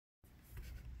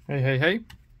Hey.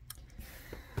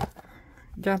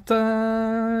 Got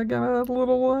a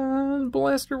little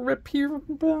blaster rip here.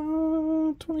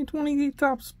 2020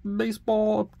 Topps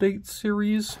Baseball Update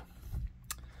Series.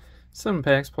 7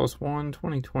 packs plus 1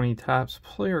 2020 Topps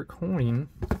Player Coin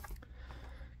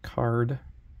card.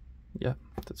 Yeah,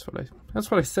 that's what I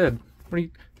said. What are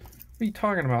you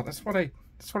talking about? That's what I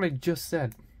just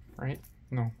said, right?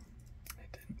 No, I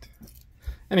didn't.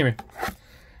 Anyway,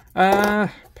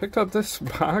 picked up this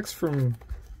box from,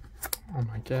 oh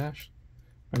my gosh,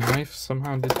 my knife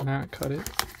somehow did not cut it.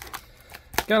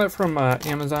 Got it from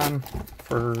Amazon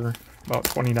for about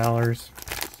 $20.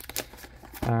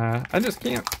 I just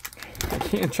can't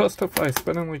justify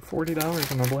spending like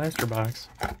 $40 on a blaster box,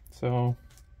 so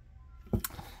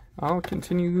I'll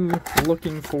continue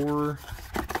looking for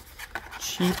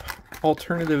cheap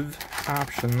alternative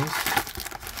options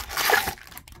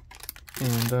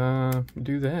and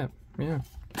do that. Yeah,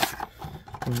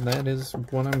 and that is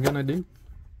what I'm gonna do.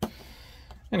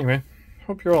 Anyway,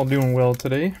 hope you're all doing well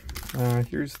today.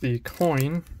 Here's the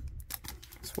coin,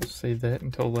 so we'll save that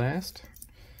until last.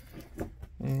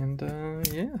 And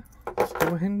yeah, let's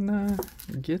go ahead and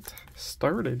get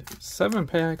started. 7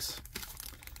 packs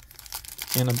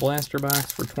and a blaster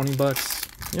box for 20 bucks.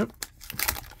 Yep.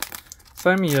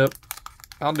 Sign me up.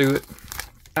 I'll do it.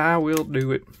 I will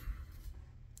do it.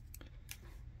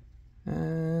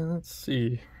 Let's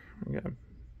see. We got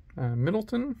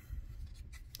Middleton,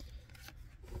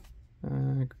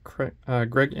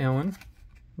 Greg Allen.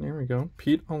 There we go.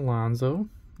 Pete Alonso,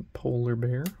 Polar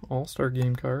Bear, All-Star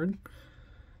Game card.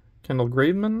 Kendall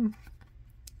Graveman,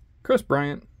 Chris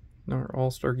Bryant, another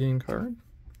All-Star Game card.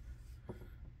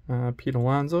 Pete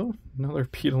Alonso, another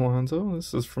Pete Alonso.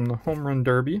 This is from the Home Run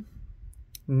Derby.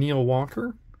 Neil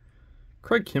Walker,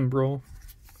 Craig Kimbrell.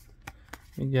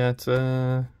 We got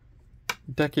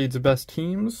Decades of Best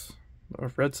Teams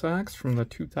of Red Sox from the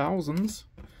 2000s.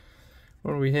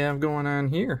 What do we have going on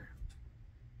here?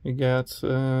 We got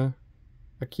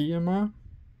Akiyama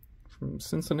from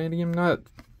Cincinnati. I'm not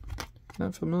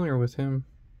familiar with him.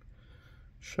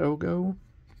 Shogo.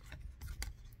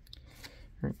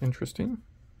 Very interesting.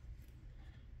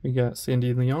 We got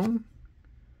Sandy Leon.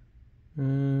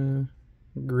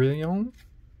 Grillon.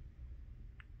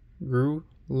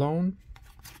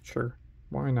 Sure,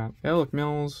 why not? Alec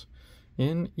Mills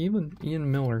and even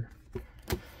Ian Miller.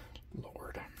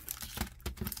 Lord.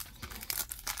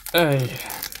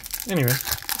 Anyway,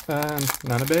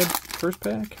 not a bad first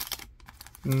pack.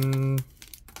 Nothing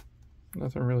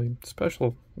really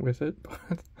special with it,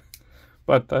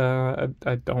 but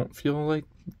I don't feel like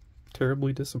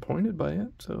terribly disappointed by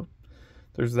it, so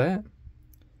there's that.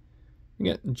 We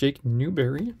got Jake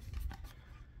Newberry,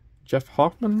 Jeff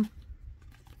Hoffman,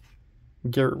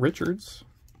 Garrett Richards.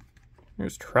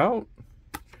 There's Trout.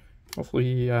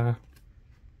 Hopefully,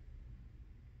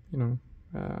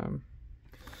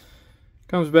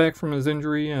 comes back from his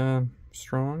injury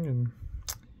strong and,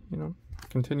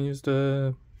 continues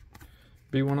to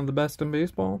be one of the best in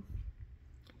baseball.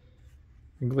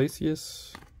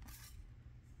 Iglesias,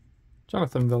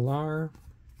 Jonathan Villar.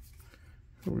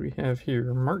 Who do we have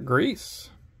here? Mark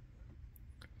Grace,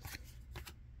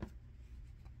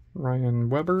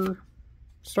 Ryan Weber,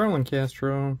 Starlin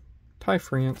Castro, Ty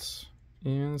France,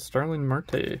 and Starling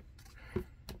Marte.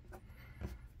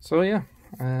 So yeah,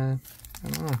 I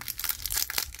don't know.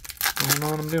 I don't know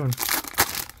what I'm doing.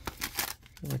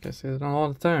 Like I say it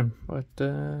all the time, but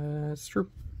it's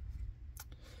true.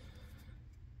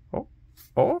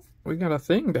 Oh, we got a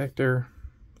thing back there.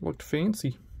 Looked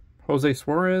fancy. Jose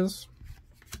Suarez,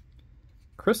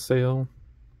 Chris Sale,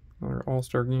 another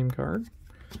All-Star Game card.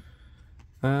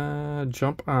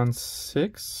 Jump on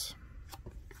 6.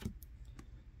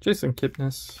 Jason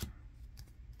Kipnis,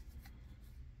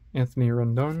 Anthony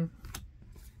Rondon,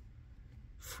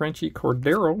 Franchi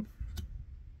Cordero,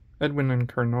 Edwin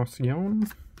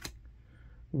Encarnacion,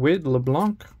 Wade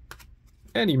LeBlanc,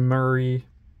 Eddie Murray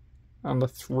on the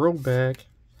throwback.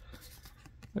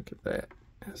 Look at that.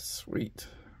 That's sweet.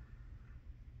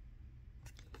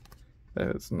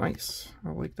 That is nice. I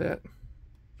like that.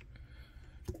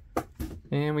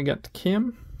 And we got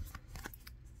Kim.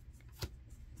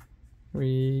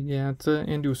 We got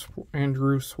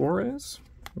Andrew Suarez.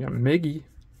 We got Miggy.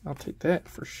 I'll take that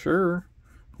for sure.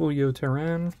 Julio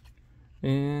Teheran.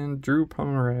 And Drew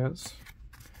Pomeranz.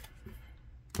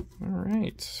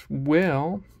 Alright.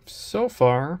 Well, so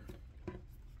far,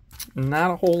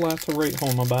 not a whole lot to write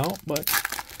home about, but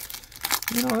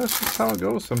that's just how it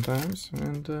goes sometimes,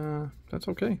 and that's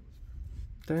okay.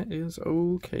 That is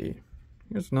okay.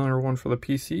 Here's another one for the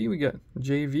PC. We got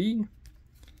JV,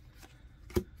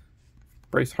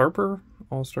 Bryce Harper,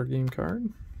 All-Star Game card.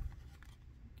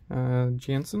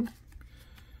 Jansen,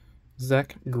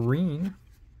 Zach Green,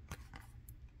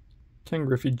 Ken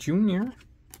Griffey Jr.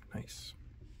 Nice.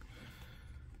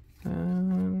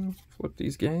 Flip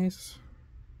these guys.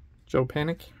 Joe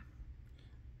Panic,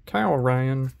 Kyle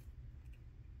Ryan,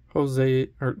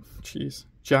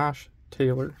 Josh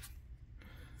Taylor,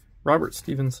 Robert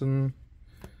Stevenson,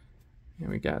 and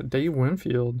we got Dave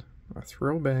Winfield, a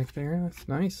throwback there. That's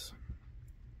nice.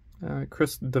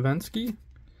 Chris Davinsky,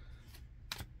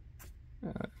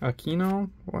 Aquino.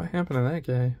 What happened to that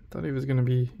guy? Thought he was going to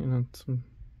be, some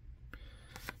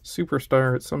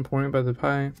superstar at some point by the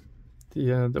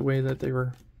way that they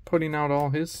were putting out all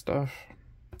his stuff.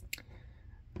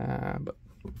 But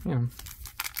I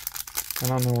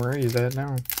don't know where he's at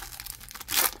now.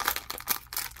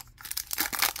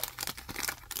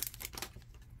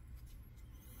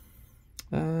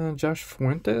 Josh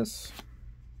Fuentes,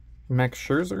 Max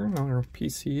Scherzer, another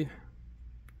PC,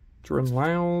 Jordan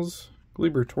Lyles,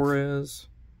 Gleyber Torres,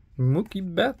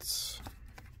 Mookie Betts,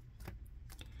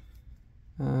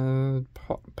 Sean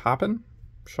Poppin,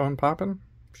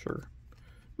 sure,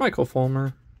 Michael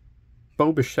Fulmer,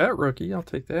 Bo Bichette rookie, I'll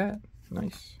take that,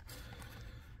 nice.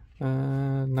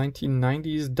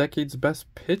 1990s Decade's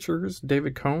Best Pitchers,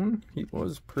 David Cone, he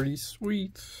was pretty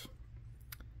sweet.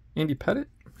 Andy Pettitte,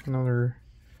 another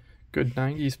good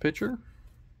 90s pitcher.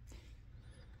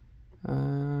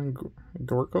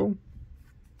 Gorko,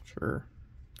 sure.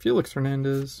 Felix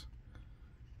Hernandez,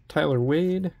 Tyler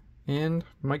Wade, and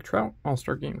Mike Trout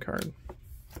All-Star Game card.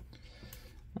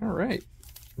 Alright,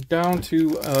 down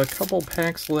to a couple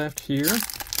packs left here.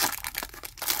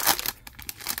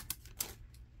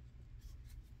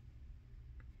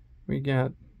 We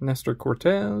got Nestor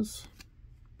Cortez,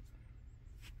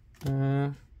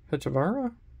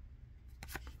 Hechavara,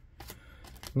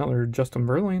 another Justin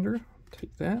Verlander,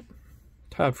 take that.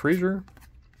 Todd Frazier,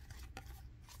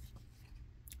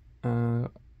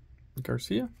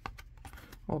 Garcia,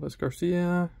 Aldis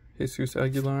Garcia, Jesus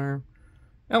Aguilar,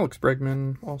 Alex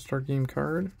Bregman, All-Star Game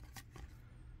card.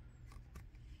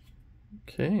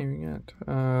 Okay, we got,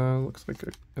 looks like,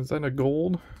 is that a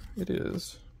gold? It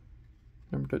is.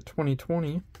 Number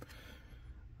 2020.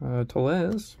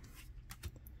 Tellez.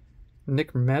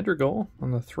 Nick Madrigal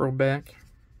on the throwback.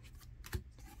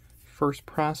 First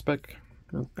prospect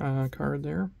card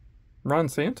there. Ron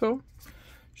Santo.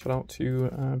 Shout out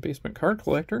to Basement Card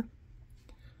Collector.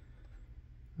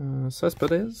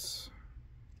 Cespedes.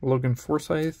 Logan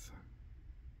Forsythe.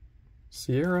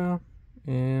 Sierra.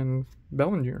 And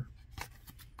Bellinger.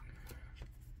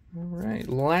 Alright,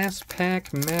 last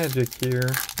pack magic here.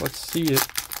 Let's see it.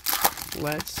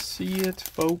 Let's see it,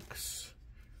 folks.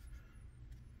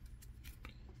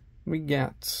 We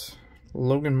got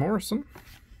Logan Morrison,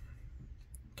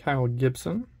 Kyle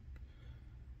Gibson,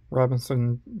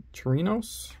 Robinson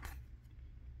Chirinos,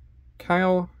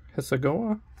 Kyle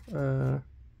Hessegoa,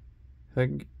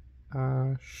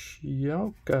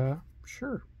 Shioka,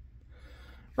 sure,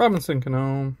 Robinson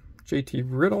Cano, JT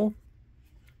Riddle,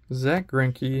 Zach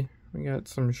Greinke. We got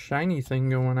some shiny thing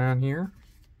going on here.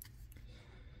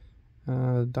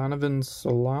 Donovan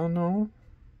Solano.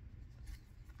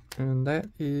 And that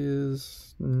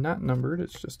is not numbered.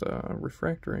 It's just a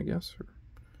refractor, I guess.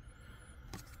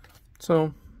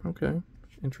 So, okay.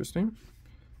 Interesting.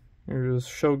 Here's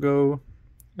Shogo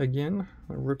again.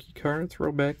 A rookie card.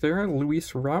 Throwback there.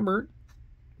 Luis Robert.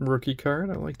 Rookie card.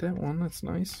 I like that one. That's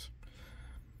nice.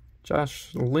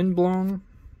 Josh Lindblom.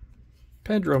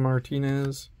 Pedro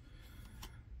Martinez,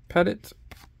 Pettitte,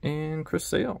 and Chris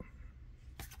Sale.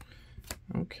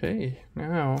 Okay,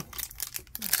 now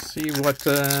let's see what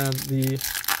the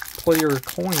player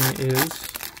coin is.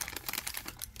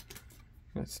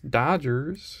 It's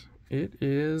Dodgers. It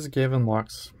is Gavin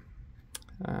Lux.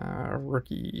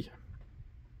 Rookie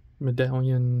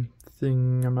medallion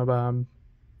thingamabob.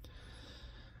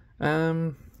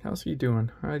 How's he doing?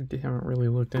 I haven't really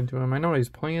looked into him. I know he's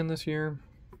playing this year.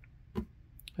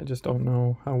 I just don't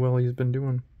know how well he's been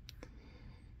doing.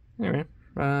 Anyway,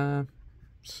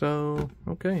 so,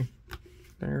 okay.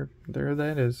 There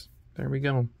that is. There we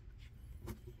go.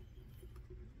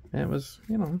 That was,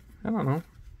 I don't know.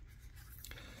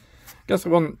 Guess it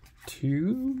wasn't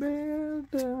too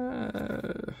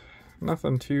bad.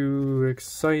 Nothing too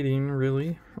exciting,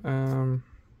 really.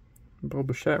 Bo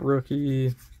Bichette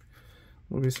rookie.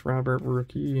 Luis Robert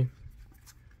rookie.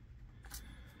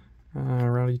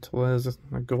 Rowdy Tellez,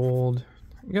 a gold.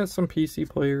 You got some PC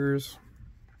players,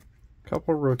 a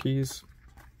couple rookies.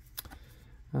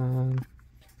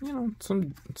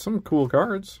 Some cool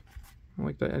cards. I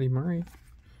like the Eddie Murray,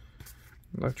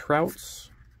 the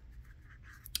Trouts,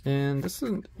 and this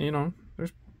is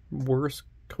there's worse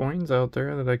coins out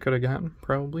there that I could have gotten,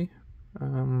 probably.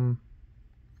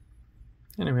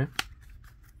 Anyway,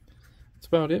 that's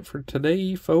about it for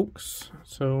today, folks.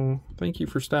 So thank you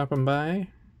for stopping by.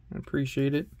 I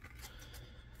appreciate it.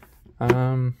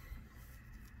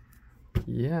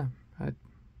 Yeah, I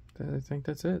think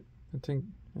that's it. I think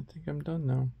I'm done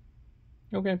now.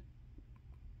 Okay.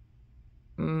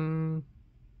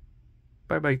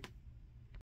 Bye bye.